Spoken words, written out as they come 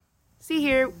See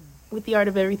here with the art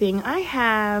of everything. I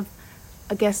have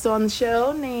a guest on the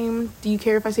show named. Do you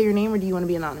care if I say your name or do you want to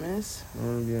be anonymous? I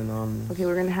want to be anonymous. Okay,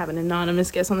 we're gonna have an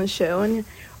anonymous guest on the show, and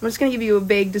I'm just gonna give you a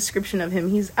vague description of him.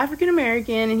 He's African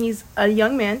American, and he's a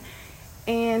young man,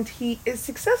 and he is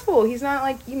successful. He's not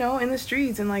like in the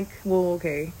streets and like. Well,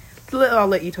 okay, I'll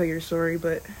let you tell your story.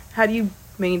 But how do you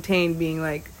maintain being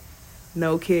like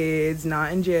no kids,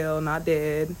 not in jail, not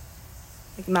dead,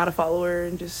 like not a follower,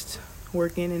 and just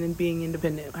working and then being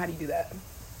independent? How do you do that?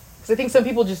 Because I think some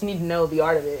people just need to know the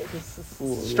art of it. It's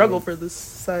a struggle for this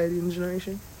society and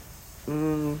generation.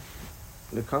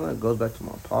 It kind of goes back to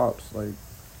my pops. Like,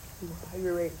 how you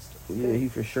were raised. Yeah, he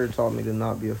for sure taught me to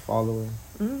not be a follower.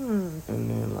 And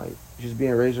then, like, just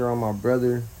being raised around my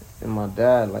brother and my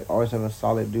dad, like, always having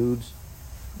solid dudes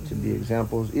to be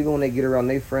examples. Even when they get around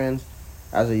their friends,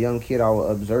 as a young kid, I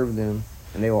would observe them,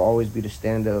 and they will always be the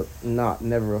stand-up,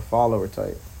 never a follower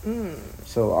type.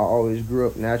 So I always grew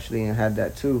up naturally and had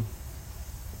that too.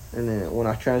 And then when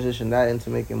I transitioned that into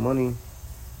making money,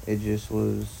 it just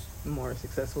was more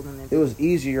successful than it was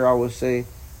easier, I would say,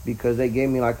 because they gave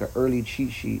me like an early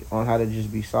cheat sheet on how to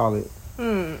just be solid.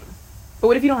 But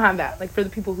what if you don't have that? Like for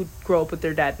the people who grow up with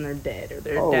their dad and they're dead, or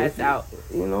their dad's out.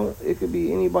 It could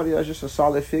be anybody that's just a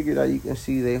solid figure that you can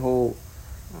see they hold.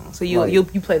 So you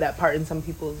play that part in some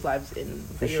people's lives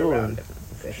for sure.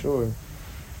 For sure.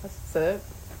 That's it.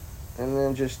 And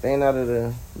then just staying out of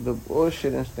the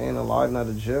bullshit and staying alive and out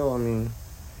of jail. I mean,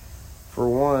 for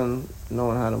one,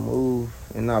 knowing how to move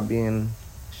and not being...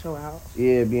 Show out.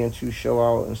 Yeah, being too show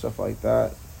out and stuff like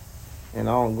that. And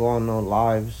I don't go on no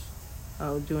lives.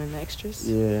 Oh, doing the extras?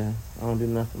 Yeah, I don't do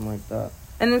nothing like that.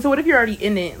 And then so what if you're already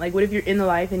in it? Like, what if you're in the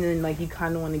life and then, like, you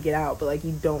kind of want to get out, but, like,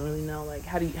 you don't really know? Like,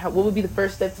 what would be the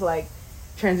first step to, like,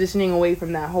 transitioning away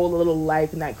from that whole little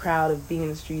life and that crowd of being in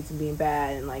the streets and being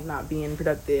bad and like not being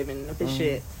productive and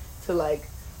efficient to like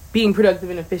being productive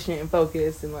and efficient and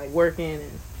focused and like working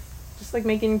and just like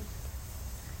making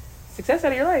success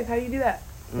out of your life? How do you do that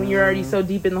when you're already so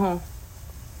deep in the hole?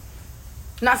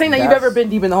 Not saying that you've ever been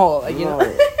deep in the hole, like, know.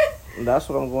 That's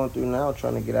what I'm going through now,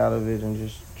 trying to get out of it and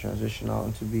just transition out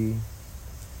and to be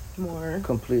more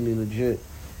completely legit,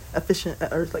 efficient,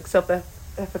 or like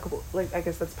ethical. Like, I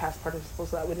guess that's past participle,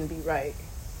 so that wouldn't be right.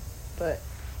 But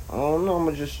I don't know. I'm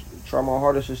gonna just try my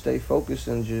hardest to stay focused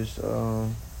and just.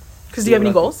 Because do you have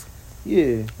any goals?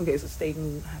 Yeah. Okay, so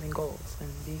staying having goals and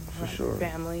being around your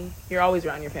family. You're always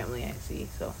around your family, I see.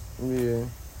 So. Yeah.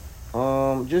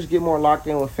 Just get more locked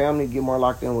in with family. Get more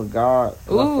locked in with God.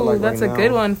 Ooh, that's a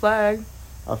good one, Flag.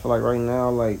 I feel like right now,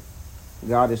 like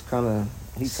God is kind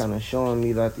of showing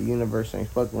me that the universe ain't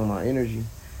fucking with my energy.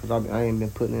 Because I ain't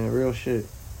been putting in real shit.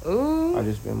 Ooh. I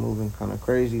just been moving kind of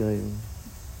crazy lately.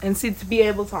 And see, to be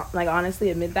able to, like,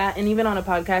 honestly admit that, and even on a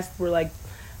podcast where, like,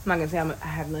 I'm not going to say I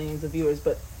have millions of viewers,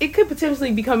 but it could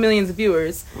potentially become millions of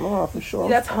viewers. No, for sure.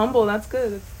 That's humble. That's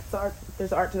good. It's art.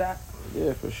 There's art to that.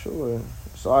 Yeah, for sure.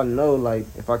 So I know, like,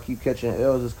 if I keep catching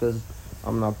L's, it's because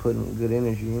I'm not putting good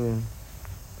energy in.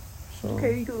 So.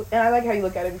 Okay, and I like how you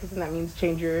look at it, because then that means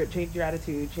change your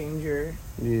attitude, change your...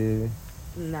 Yeah.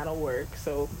 And that'll work.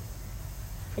 So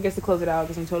I guess to close it out,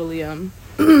 because I'm totally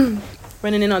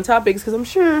running in on topics, because I'm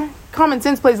sure common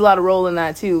sense plays a lot of role in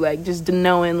that too, like just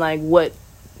knowing like what.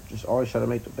 Just always try to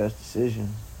make the best decision.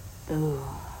 Ooh.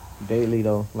 Daily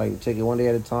though, like take it one day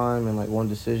at a time and like one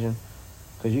decision,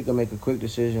 because you can make a quick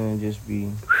decision and just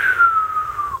be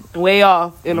way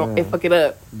off and fuck it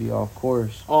up, be off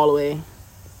course all the way.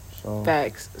 So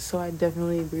facts. So I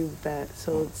definitely agree with that.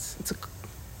 So it's a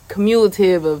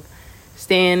cumulative of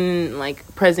staying like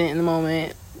present in the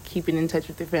moment, keeping in touch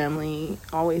with your family,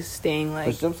 always staying like.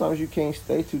 But sometimes you can't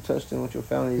stay too touched in with your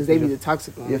family because they be the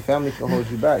toxic ones. Your family can hold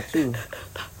you back too.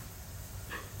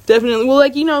 Definitely. Well,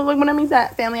 like like when I mean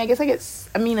that family, I guess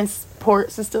I mean a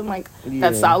support system like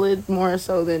that's solid more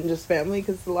so than just family,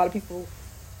 because a lot of people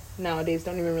nowadays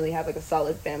don't even really have like a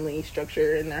solid family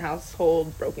structure in their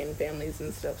household, broken families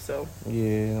and stuff. So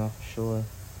yeah, for sure.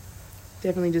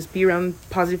 Definitely just be around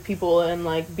positive people and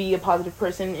like be a positive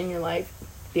person in your life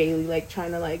daily, like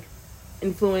trying to like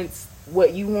influence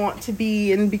what you want to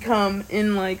be and become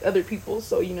in like other people.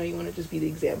 So you want to just be the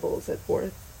example, set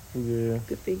forth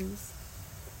good things.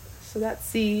 So that's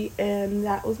C, and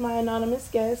that was my anonymous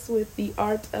guest with the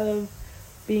art of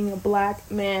being a black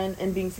man and being successful.